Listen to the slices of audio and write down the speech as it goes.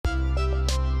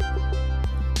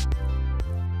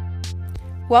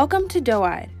Welcome to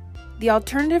Doe-Eyed, the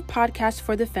alternative podcast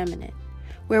for the feminine,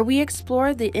 where we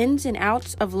explore the ins and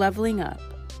outs of leveling up.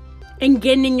 And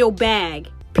getting in your bag,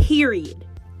 period.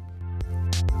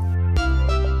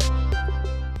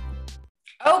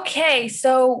 Okay,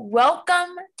 so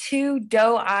welcome to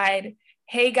Doe-Eyed.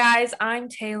 Hey guys, I'm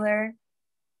Taylor.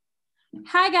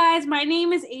 Hi guys, my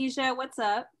name is Asia. What's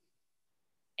up?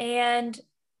 And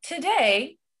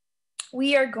today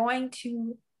we are going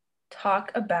to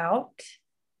talk about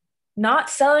not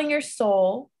selling your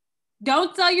soul.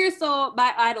 Don't sell your soul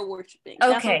by idol worshiping.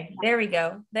 Okay, there we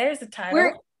go. There's the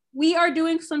title. We are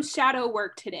doing some shadow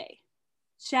work today.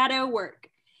 Shadow work.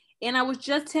 And I was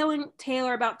just telling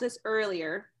Taylor about this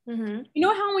earlier. Mm-hmm. You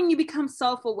know how when you become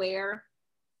self-aware,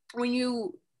 when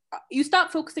you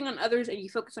stop focusing on others and you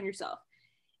focus on yourself,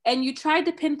 and you try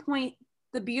to pinpoint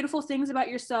the beautiful things about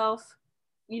yourself,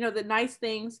 the nice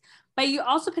things, but you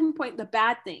also pinpoint the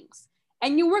bad things,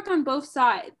 and you work on both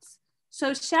sides.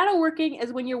 So shadow working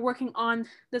is when you're working on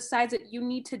the sides that you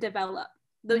need to develop,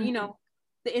 the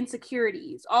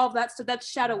insecurities, all of that stuff. That's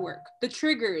shadow work. The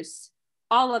triggers,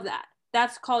 all of that.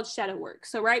 That's called shadow work.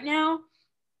 So right now,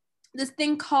 this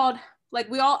thing called,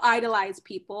 we all idolize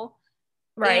people.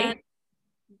 Right. And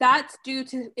that's due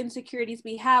to insecurities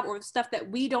we have, or stuff that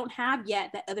we don't have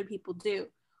yet that other people do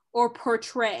or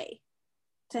portray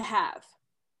to have.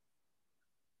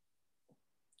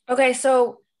 Okay,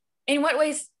 so in what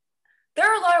ways? There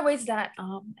are a lot of ways that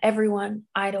everyone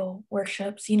idol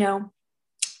worships,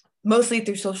 mostly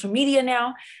through social media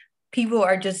now. People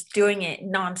are just doing it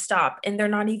nonstop, and they're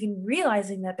not even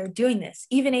realizing that they're doing this.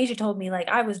 Even Asia told me,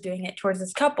 I was doing it towards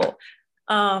this couple.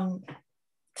 So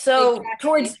Exactly.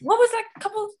 towards, what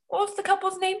was the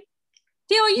couple's name?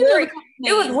 It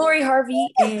was Lori Harvey,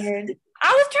 and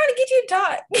I was trying to get you to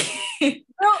talk.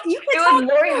 Girl, it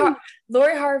was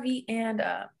Lori Harvey and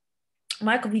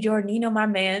Michael B. Jordan. You know my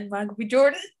man, Michael B.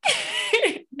 Jordan.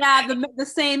 Yeah, the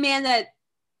same man that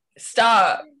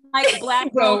stop. Like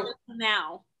black girls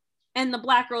now, and the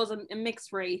black girls a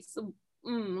mixed race.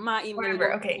 I'm not even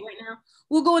okay. Right now.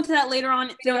 We'll go into that later on.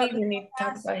 We don't even need to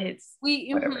talk about his.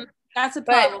 That's a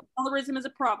problem. Colorism is a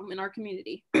problem in our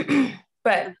community.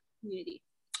 But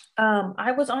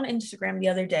I was on Instagram the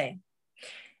other day,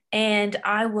 and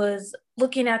I was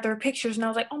looking at their pictures, and I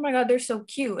was like, oh my God, they're so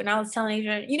cute. And I was telling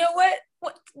Adrian, you know what?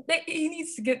 He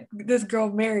needs to get this girl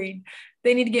married.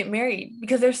 They need to get married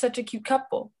because they're such a cute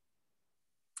couple.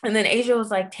 And then Asia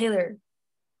was like, Taylor,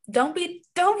 don't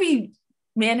be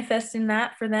manifesting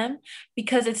that for them,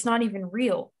 because it's not even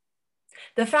real.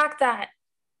 The fact that,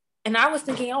 and I was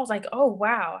like, oh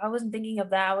wow, I wasn't thinking of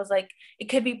that. I was like, it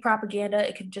could be propaganda.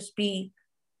 It could just be,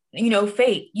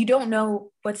 fake. You don't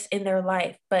know what's in their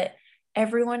life, but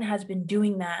everyone has been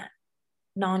doing that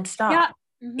nonstop. Yeah.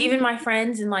 Mm-hmm. Even my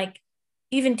friends and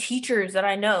even teachers that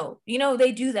I know,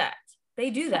 they do that.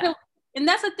 And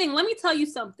that's the thing. Let me tell you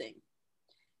something.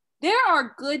 There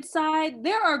are good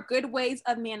ways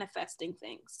of manifesting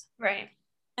things. Right.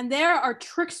 And there are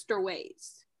trickster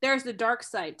ways. There's the dark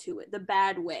side to it, the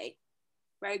bad way,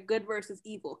 right? Good versus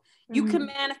evil. Mm-hmm. You can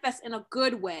manifest in a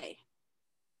good way.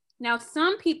 Now,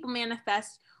 some people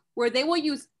manifest where they will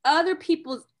use other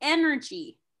people's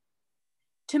energy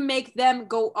to make them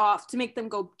go off, to make them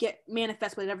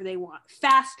manifest whatever they want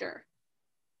faster.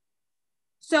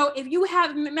 So if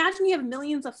imagine you have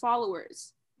millions of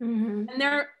followers, mm-hmm.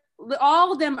 and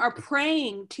all of them are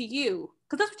praying to you,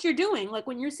 because that's what you're doing.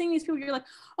 When you're seeing these people, you're like,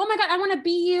 oh my God, I want to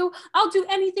be you. I'll do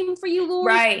anything for you, Lord.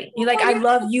 Right. You're I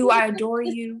love you. I adore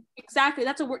you. Exactly.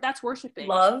 That's worshiping.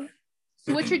 Love.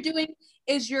 So what you're doing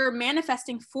is you're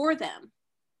manifesting for them.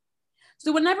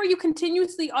 So whenever you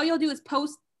all you'll do is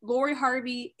post Lori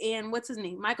Harvey and what's his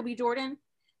name? Michael B. Jordan,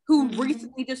 who mm-hmm.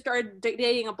 recently just started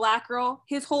dating a black girl.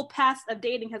 His whole past of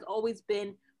dating has always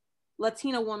been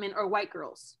Latina women or white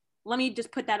girls. Let me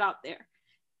just put that out there.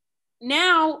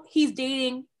 Now he's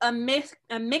dating a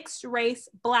mixed race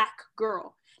black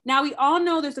girl. Now we all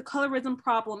know there's a colorism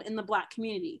problem in the black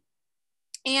community.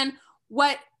 And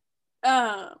what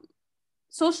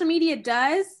social media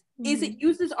does is it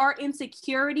uses our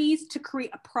insecurities to create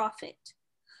a profit.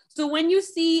 So when you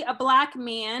see a black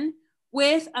man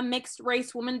with a mixed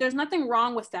race woman, there's nothing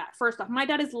wrong with that. First off, my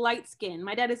dad is light skinned.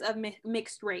 My dad is of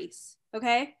mixed race.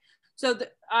 Okay. So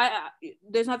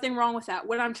there's nothing wrong with that.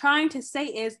 What I'm trying to say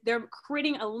is they're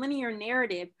creating a linear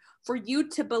narrative for you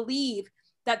to believe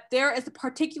that there is a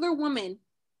particular woman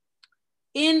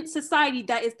in society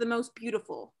that is the most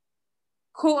beautiful,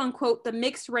 quote unquote, the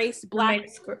mixed race black.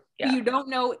 Yeah. You don't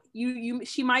know,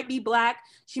 she might be black,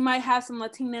 she might have some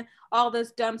Latina, all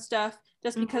this dumb stuff,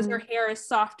 just because her hair is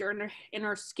softer and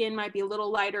her skin might be a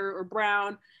little lighter or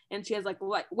brown, and she has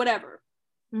whatever.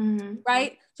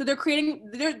 right? So they're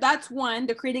creating, that's one,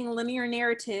 they're creating a linear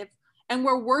narrative, and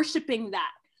we're worshiping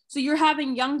that. So you're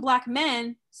having young Black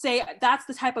men say, that's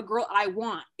the type of girl I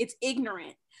want. It's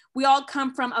ignorant. We all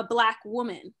come from a Black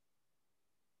woman.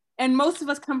 And most of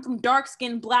us come from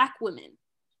dark-skinned Black women.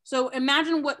 So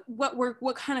imagine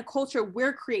what kind of culture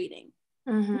we're creating.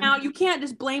 Now you can't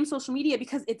just blame social media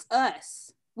because it's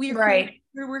us. We're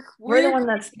the one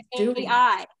that's doing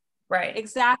AI. Right.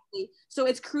 Exactly. So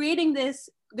it's creating this,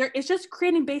 it's just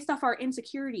creating based off our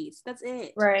insecurities. That's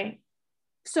it. Right.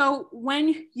 So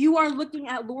when you are looking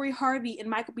at Lori Harvey and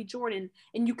Michael B. Jordan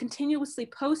and you continuously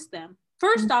post them,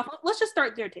 first off, let's just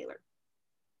start there, Taylor.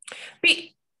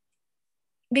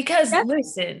 Because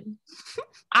listen,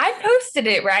 I posted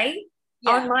it, right?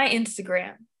 Yeah. On my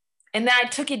Instagram. And then I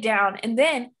took it down. And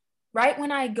then right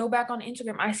when I go back on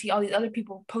Instagram, I see all these other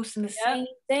people posting the same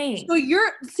thing. So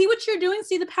see what you're doing?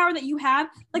 See the power that you have?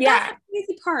 Like, that's the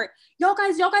crazy part. Y'all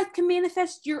guys can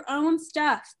manifest your own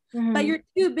stuff, but you're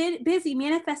too busy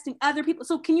manifesting other people.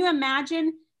 So can you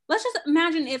imagine? Let's just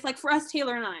imagine if, like, for us,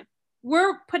 Taylor and I,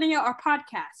 we're putting out our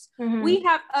podcast. We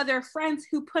have other friends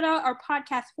who put out our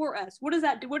podcast for us. What does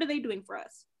that do? What are they doing for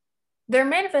us? They're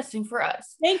manifesting for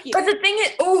us. Thank you. But the thing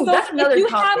is, that's another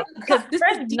topic. Because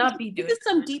friends do not be doing this. Is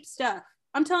some deep stuff.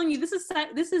 I'm telling you, this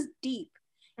is deep.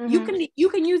 You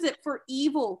can use it for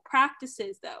evil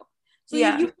practices, though. So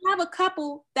you have a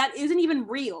couple that isn't even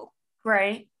real.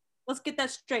 Right. Let's get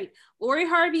that straight. Lori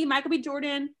Harvey, Michael B.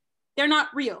 Jordan, they're not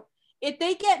real. If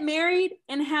they get married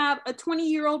and have a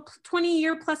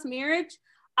 20-year plus marriage,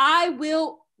 I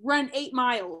will run 8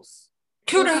 miles.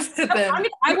 Kudos to them.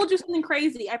 I will do something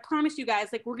crazy. I promise you guys.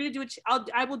 Like, we're gonna do it.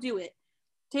 I will do it.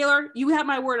 Taylor, you have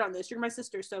my word on this. You're my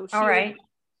sister, so all right.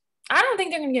 I don't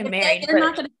think they're gonna get married. They're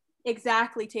not gonna.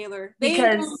 Exactly, Taylor.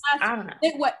 Because I don't know.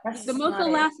 The most they'll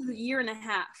last is a year and a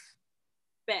half.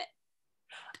 Bet.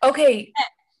 Okay. Bet.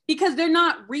 Because they're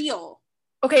not real.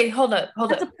 Okay, hold up.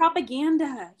 That's a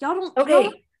propaganda. Y'all don't.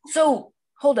 Okay, so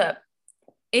hold up.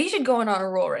 Asia going on a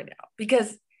roll right now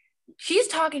because she's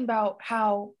talking about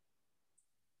how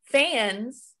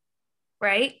fans,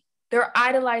 right? They're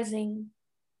idolizing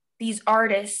these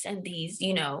artists and these,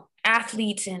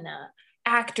 athletes and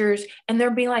actors, and they're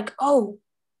being like, oh,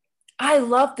 I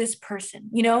love this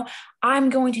person. I'm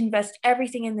going to invest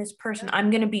everything in this person. I'm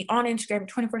going to be on Instagram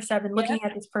 24/7 looking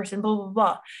at this person, blah, blah,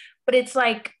 blah. But it's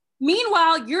like,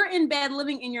 meanwhile, you're in bed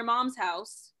living in your mom's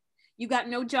house. You got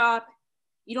no job.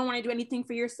 You don't want to do anything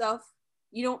for yourself.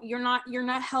 You're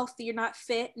not healthy. You're not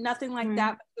fit. Nothing like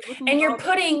that. And you're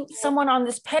putting someone on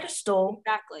this pedestal.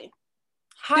 Exactly.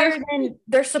 Higher than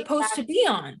they're supposed to be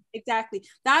on. Exactly.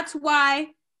 That's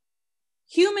why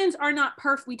humans are not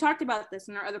perfect. We talked about this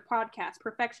in our other podcast,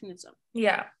 perfectionism.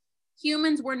 Yeah.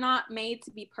 Humans were not made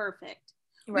to be perfect.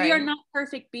 Right. We are not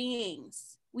perfect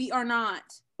beings. We are not.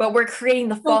 But we're creating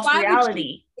the false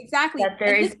reality. Exactly. That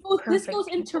this goes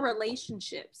into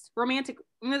relationships. Romantic.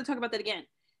 I'm going to talk about that again.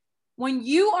 When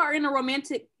you are in a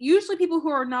romantic, usually people who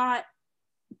are not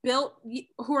built,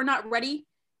 who are not ready,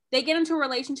 they get into a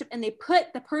relationship and they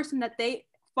put the person that they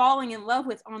falling in love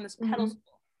with on this pedestal.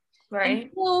 Right.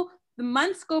 Until the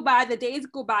months go by, the days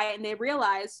go by, and they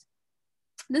realize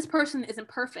this person isn't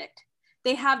perfect.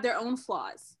 They have their own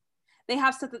flaws. They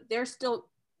have stuff that they're still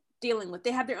dealing with.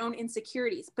 They have their own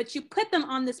insecurities, but you put them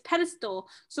on this pedestal.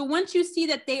 So once you see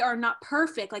that they are not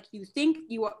perfect, like you think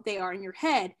they are in your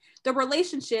head, the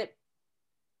relationship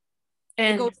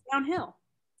it goes downhill.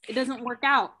 It doesn't work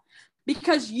out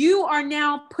because you are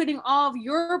now putting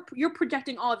you're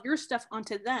projecting all of your stuff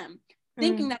onto them,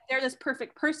 thinking that they're this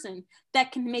perfect person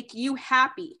that can make you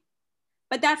happy.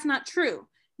 But that's not true.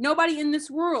 Nobody in this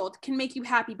world can make you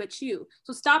happy but you.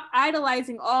 So stop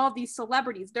idolizing all of these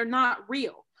celebrities. They're not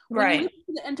real. When you look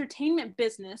at the entertainment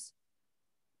business,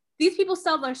 these people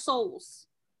sell their souls.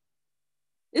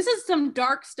 This is some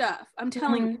dark stuff. I'm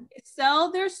telling you. They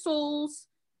sell their souls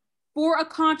for a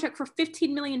contract for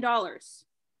 $15 million.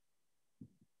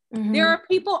 There are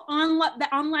people online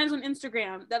on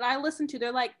Instagram that I listen to.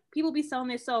 They're like, people be selling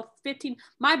themselves 15.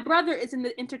 My brother is in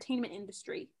the entertainment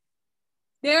industry.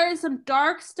 There is some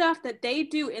dark stuff that they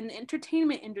do in the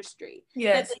entertainment industry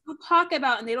that they don't talk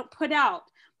about and they don't put out.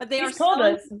 But they are told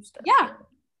us some stuff. Yeah,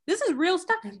 this is real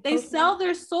stuff. They sell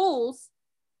their souls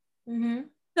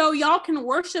so y'all can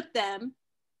worship them,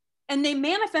 and they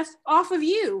manifest off of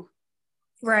you.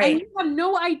 Right. And you have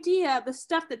no idea the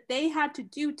stuff that they had to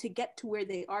do to get to where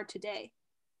they are today.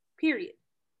 Period.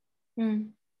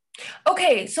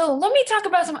 Okay, so let me talk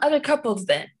about some other couples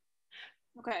then.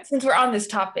 Okay. Since we're on this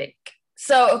topic.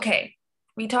 So, okay.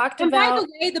 We talked about... by the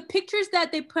way, the pictures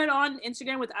that they put on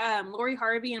Instagram with Lori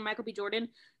Harvey and Michael B. Jordan,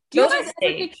 Do you guys ever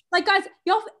think, like, guys,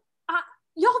 y'all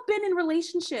been in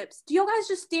relationships? Do y'all guys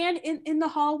just stand in the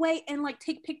hallway and like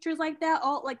take pictures like that,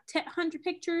 all like 100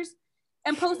 pictures,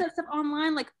 and post that stuff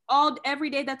online like every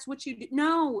day? That's what you do?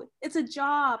 No, it's a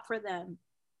job for them.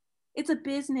 It's a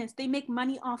business. They make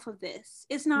money off of this.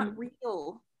 It's not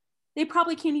real. They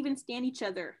probably can't even stand each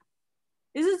other.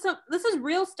 This is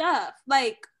real stuff.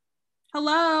 Like,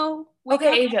 hello.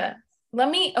 Okay, Asia.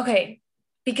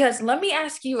 Because let me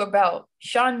ask you about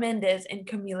Shawn Mendes and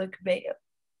Camila Cabello.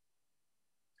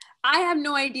 I have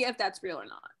no idea if that's real or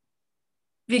not.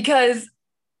 Because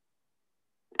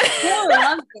Taylor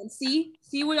loves it.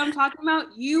 See what I'm talking about?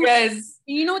 Yes.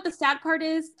 You know what the sad part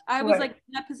is? I was like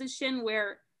in that position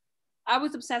where I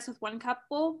was obsessed with one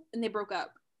couple and they broke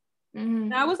up.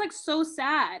 And I was like so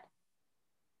sad.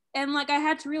 And like I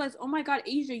had to realize, oh my God,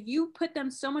 Asia, you put them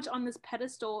so much on this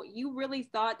pedestal. You really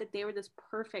thought that they were this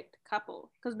perfect couple.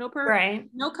 Because no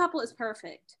couple is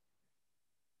perfect.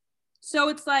 So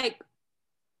it's like,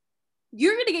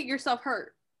 you're gonna get yourself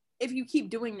hurt if you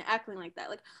keep acting like that.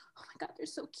 Like, oh my God, they're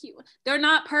so cute. They're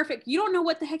not perfect. You don't know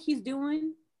what the heck he's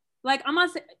doing. Like, I'm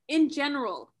not saying in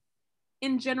general,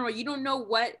 you don't know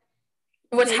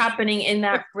what's happening in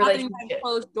that relationship.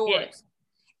 Closed doors. Yeah.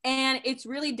 And it's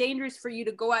really dangerous for you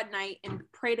to go at night and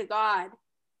pray to God,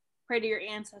 pray to your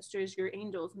ancestors, your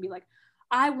angels, and be like,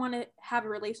 I want to have a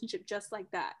relationship just like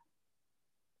that.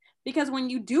 Because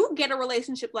when you do get a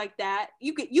relationship like that,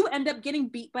 you end up getting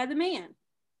beat by the man.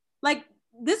 Like,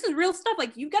 this is real stuff.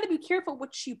 Like, you've got to be careful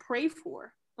what you pray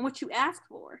for and what you ask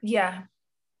for. Yeah,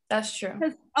 that's true.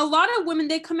 Because a lot of women,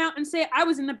 they come out and say, I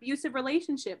was in an abusive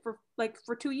relationship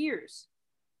for 2 years.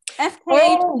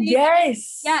 FKA.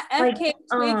 Yes. Yeah, FKA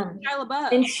Shia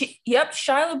LaBeouf. And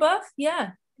Shia LaBeouf.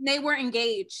 Yeah. They were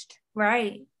engaged.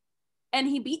 Right. And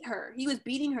he beat her. He was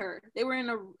beating her. They were in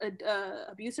a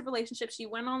abusive relationship. She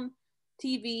went on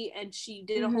TV and she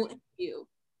did a whole interview.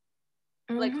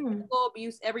 Like physical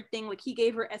abuse, everything. Like he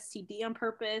gave her STD on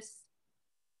purpose.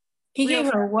 He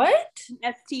gave her what?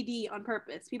 STD on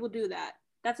purpose. People do that.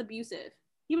 That's abusive.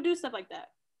 People do stuff like that.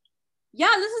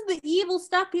 Yeah, this is the evil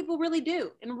stuff people really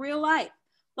do in real life.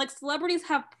 Like celebrities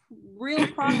have real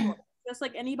problems, just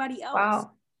like anybody else.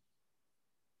 Wow.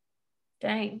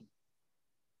 Dang.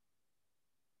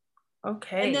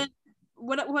 Okay. And then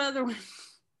what other one?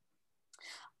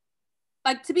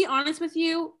 Like, to be honest with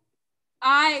you,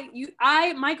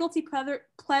 my guilty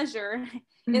pleasure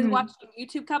is watching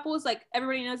YouTube couples. Like,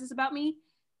 everybody knows this about me.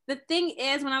 The thing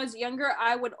is, when I was younger,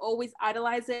 I would always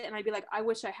idolize it and I'd be like, I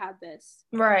wish I had this.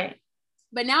 Right.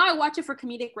 But now I watch it for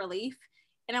comedic relief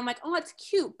and I'm like, oh, it's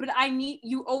cute. But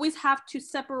you always have to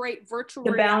separate virtual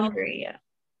reality. The boundary, yeah.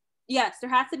 Yes, there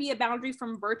has to be a boundary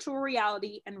from virtual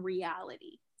reality and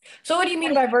reality. So what do you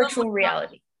mean by virtual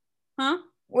reality? Huh?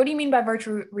 What do you mean by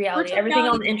virtual reality? Virtual Everything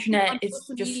reality on the internet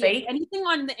is just fake? Anything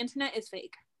on the internet is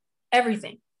fake.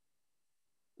 Everything.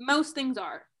 Most things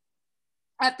are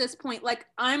at this point. Like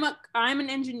I'm an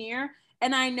engineer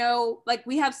and I know like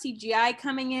we have CGI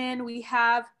coming in. We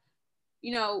have,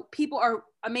 people are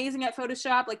amazing at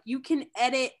Photoshop. Like you can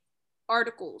edit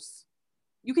articles.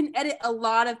 You can edit a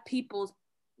lot of people's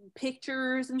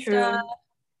pictures and stuff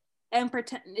and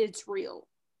pretend it's real.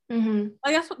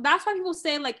 Like that's why people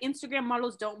say like Instagram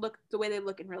models don't look the way they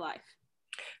look in real life.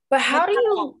 But how do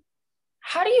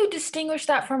you distinguish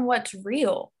that from what's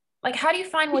real? Like how do you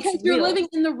find what's real? Because you're living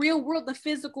in the real world, the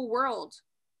physical world.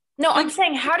 No, like, I'm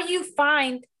saying how do you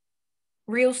find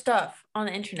real stuff on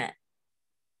the internet?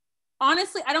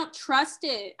 Honestly, I don't trust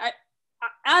it. I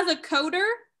as a coder,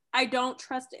 I don't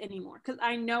trust it anymore because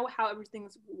I know how everything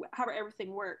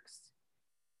works.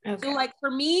 Okay. So like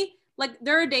for me, like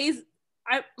there are days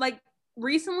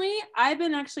recently I've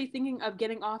been actually thinking of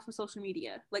getting off of social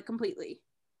media like completely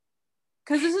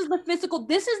because this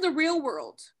is the real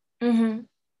world.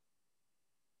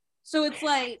 So it's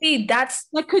like, see, that's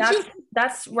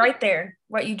right there.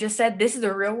 What you just said, this is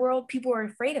the real world. People are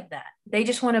afraid of that. They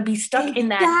just want to be stuck in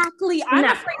that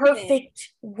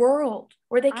perfect world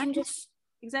where they can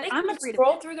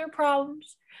scroll through their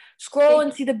problems,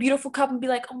 and see the beautiful couple and be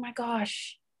like, oh my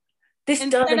gosh, this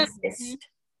does exist.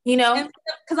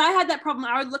 Because I had that problem.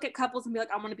 I would look at couples and be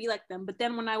like, I want to be like them. But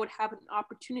then when I would have an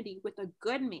opportunity with a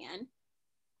good man,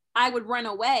 I would run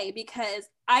away because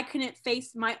I couldn't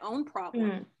face my own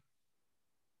problem.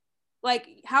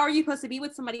 Like, how are you supposed to be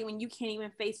with somebody when you can't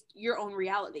even face your own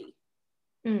reality?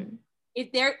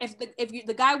 If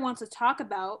the guy wants to talk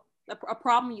about a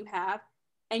problem you have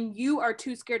and you are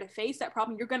too scared to face that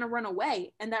problem, you're going to run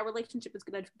away and that relationship is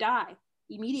going to die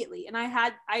immediately. And I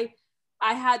had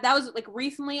that was like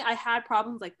recently I had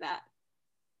problems like that.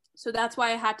 So that's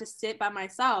why I had to sit by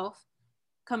myself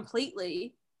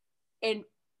completely and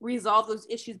resolve those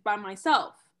issues by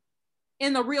myself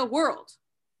in the real world.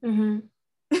 Mm-hmm.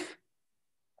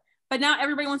 But now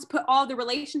everybody wants to put all the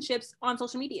relationships on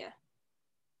social media.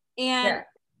 And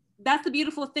that's the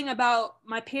beautiful thing about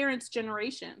my parents'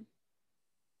 generation.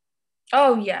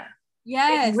 Oh, yeah.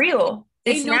 Yes. It's real.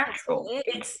 It's natural.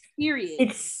 It's period.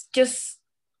 It's just,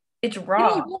 it's raw.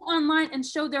 They don't go online and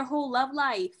show their whole love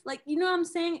life. Like, you know what I'm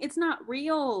saying? It's not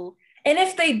real. And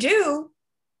if they do,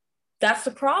 that's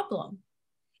the problem.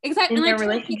 Exactly. And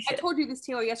I told you this,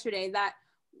 Taylor, yesterday, that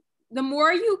the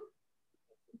more you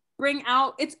bring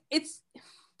out, it's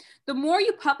the more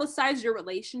you publicize your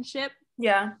relationship,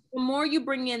 the more you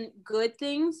bring in good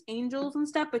things, angels and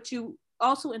stuff, but you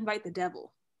also invite the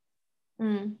devil.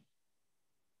 The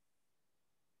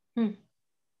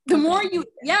more you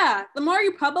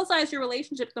publicize your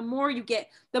relationship, the more you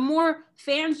get, the more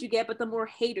fans you get, but the more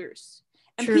haters.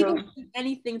 And True. People do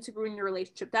anything to ruin your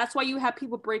relationship. That's why you have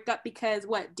people break up because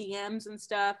DMs and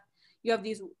stuff. You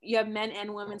have men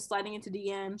and women sliding into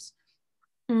DMs.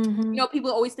 Mm-hmm. You know,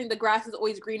 people always think the grass is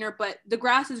always greener, but the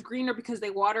grass is greener because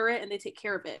they water it and they take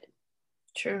care of it.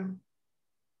 True.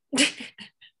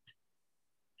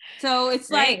 So it's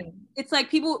like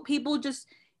people just,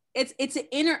 it's an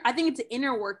inner, I think it's an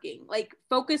inner working, like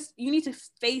focus. You need to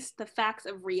face the facts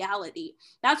of reality.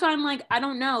 That's why I'm like, I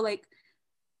don't know, like,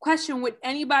 question, would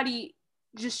anybody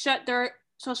just shut their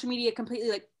social media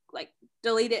completely, like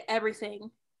delete it, everything?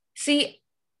 See,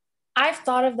 I've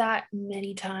thought of that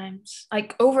many times,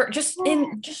 like over just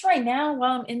right now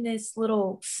while I'm in this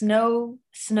little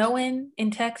snowing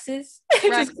in Texas,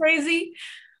 which is crazy.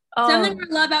 Something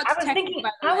I love about Texas,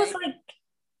 I was like,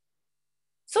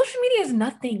 social media is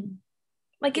nothing.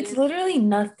 Like, it's literally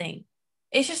nothing.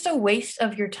 It's just a waste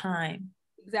of your time.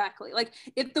 Exactly. Like,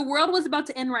 if the world was about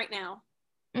to end right now,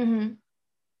 mm-hmm.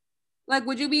 like,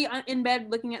 would you be in bed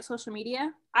looking at social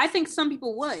media? I think some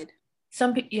people would.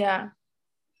 Some people, yeah.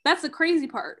 That's the crazy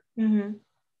part. Mm-hmm.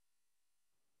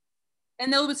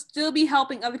 And they would still be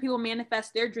helping other people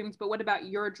manifest their dreams, but what about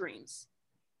your dreams?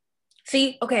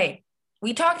 See, okay,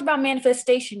 we talked about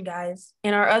manifestation, guys,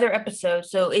 in our other episode.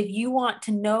 So if you want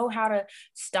to know how to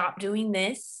stop doing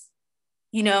this,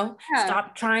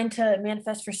 stop trying to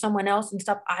manifest for someone else and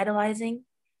stop idolizing.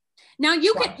 Now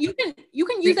you can use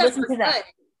that for good.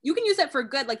 You can use that for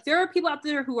good. Like, there are people out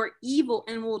there who are evil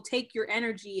and will take your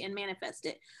energy and manifest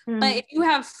it. Mm-hmm. But if you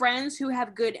have friends who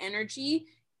have good energy,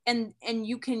 and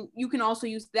you can also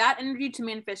use that energy to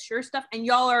manifest your stuff, and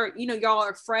y'all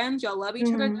are friends, y'all love each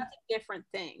mm-hmm. other, that's a different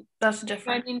thing. That's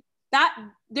different. I mean, that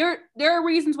there are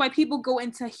reasons why people go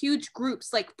into huge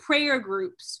groups, like prayer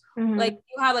groups. Mm-hmm. Like,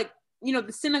 you have, like,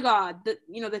 the synagogue, the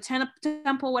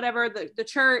temple, whatever, the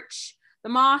church, the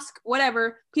mosque,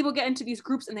 whatever. People get into these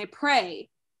groups and they pray.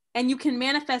 And you can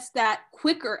manifest that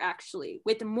quicker, actually,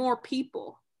 with more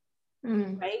people,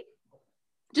 right?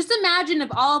 Just imagine if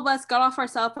all of us got off our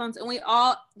cell phones and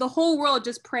the whole world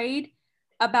just prayed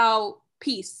about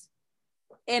peace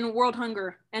and world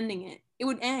hunger, ending it. It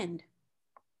would end.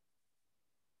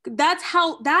 That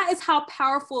is how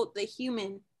powerful the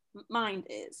human mind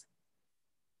is.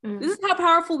 This is how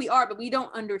powerful we are, but we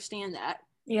don't understand that.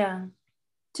 Yeah.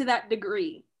 To that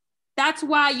degree. That's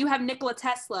why you have Nikola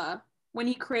Tesla, when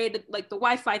he created, like, the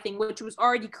Wi-Fi thing, which was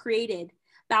already created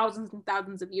thousands and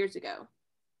thousands of years ago.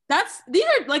 These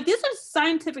are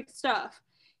scientific stuff.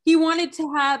 He wanted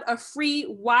to have a free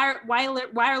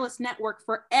wireless network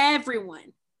for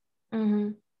everyone.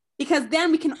 Mm-hmm. Because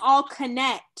then we can all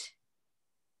connect.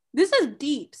 This is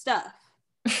deep stuff.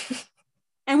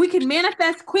 And we can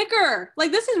manifest quicker.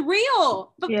 Like, this is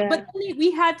real. But then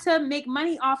we had to make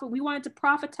money off of, we wanted to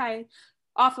profit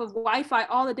off of Wi-Fi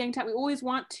all the dang time. We always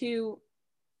want to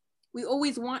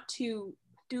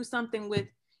do something with,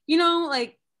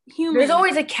 like, humans. There's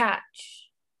always a catch.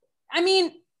 I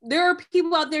mean, there are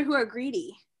people out there who are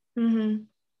greedy. Mm-hmm.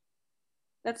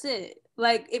 That's it.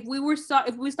 Like, if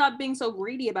we stopped being so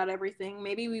greedy about everything,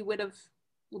 maybe we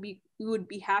would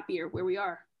be happier where we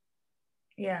are.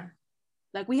 Yeah.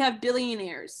 Like, we have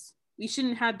billionaires. We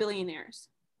shouldn't have billionaires.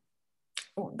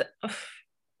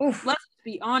 Oof. Let's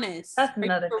be honest. That's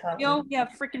another topic. We have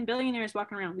freaking billionaires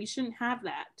walking around. We shouldn't have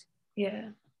that. Yeah.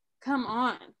 Come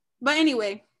on. But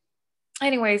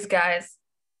anyways, guys,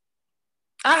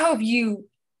 I hope you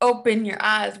open your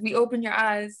eyes. We open your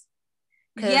eyes.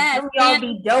 Yes. Y'all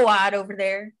be doe-eyed over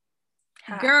there.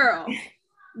 Girl.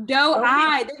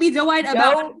 Doe-eyed. They be doe-eyed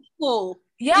about people.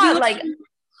 Yeah, like,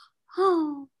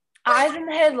 eyes in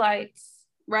the headlights.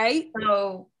 Right?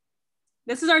 So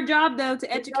this is our job, though,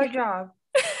 to educate. Our job.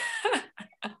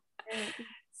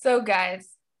 So, guys,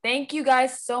 thank you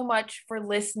guys so much for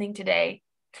listening today.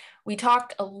 We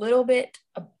talked a little bit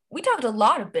we talked a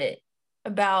lot a bit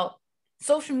about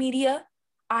social media,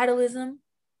 idolizing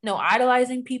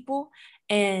people,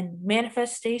 and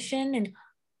manifestation, and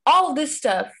all of this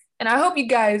stuff. And I hope you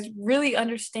guys really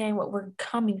understand what we're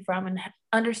coming from and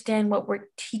understand what we're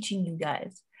teaching you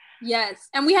guys. Yes.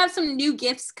 And we have some new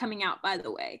gifts coming out, by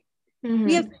the way. Mm-hmm.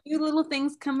 We have new little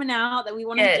things coming out that we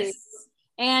want to do.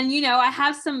 And, you know, I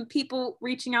have some people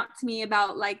reaching out to me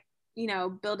about, like, you know,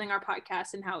 building our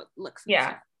podcast and how it looks.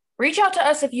 Yeah. Reach out to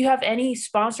us if you have any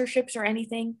sponsorships or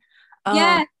anything.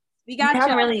 Yeah. We got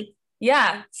you. Really.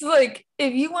 Yeah. So, like,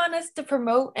 if you want us to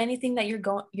promote anything that you're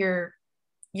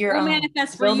we'll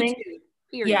manifest building, for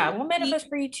you too. Yeah, we'll manifest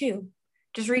for you too.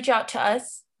 Just reach out to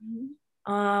us.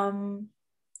 Mm-hmm.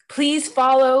 Please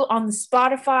follow on the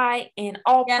Spotify and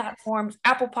all platforms,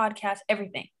 Apple Podcasts,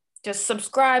 everything. Just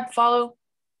subscribe, follow.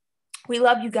 We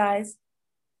love you guys.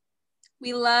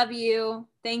 We love you.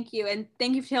 Thank you. And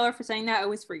thank you, Taylor, for saying that. I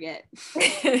always forget.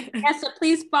 So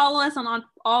please follow us on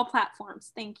all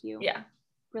platforms. Thank you. Yeah.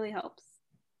 Really helps.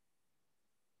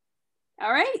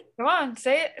 All right. Come on,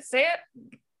 say it.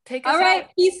 Take us all right. out.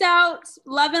 Peace out.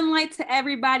 Love and light to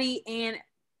everybody. And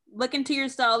look into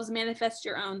yourselves. Manifest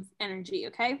your own energy.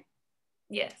 Okay?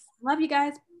 Yes. Love you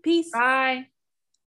guys. Peace. Bye.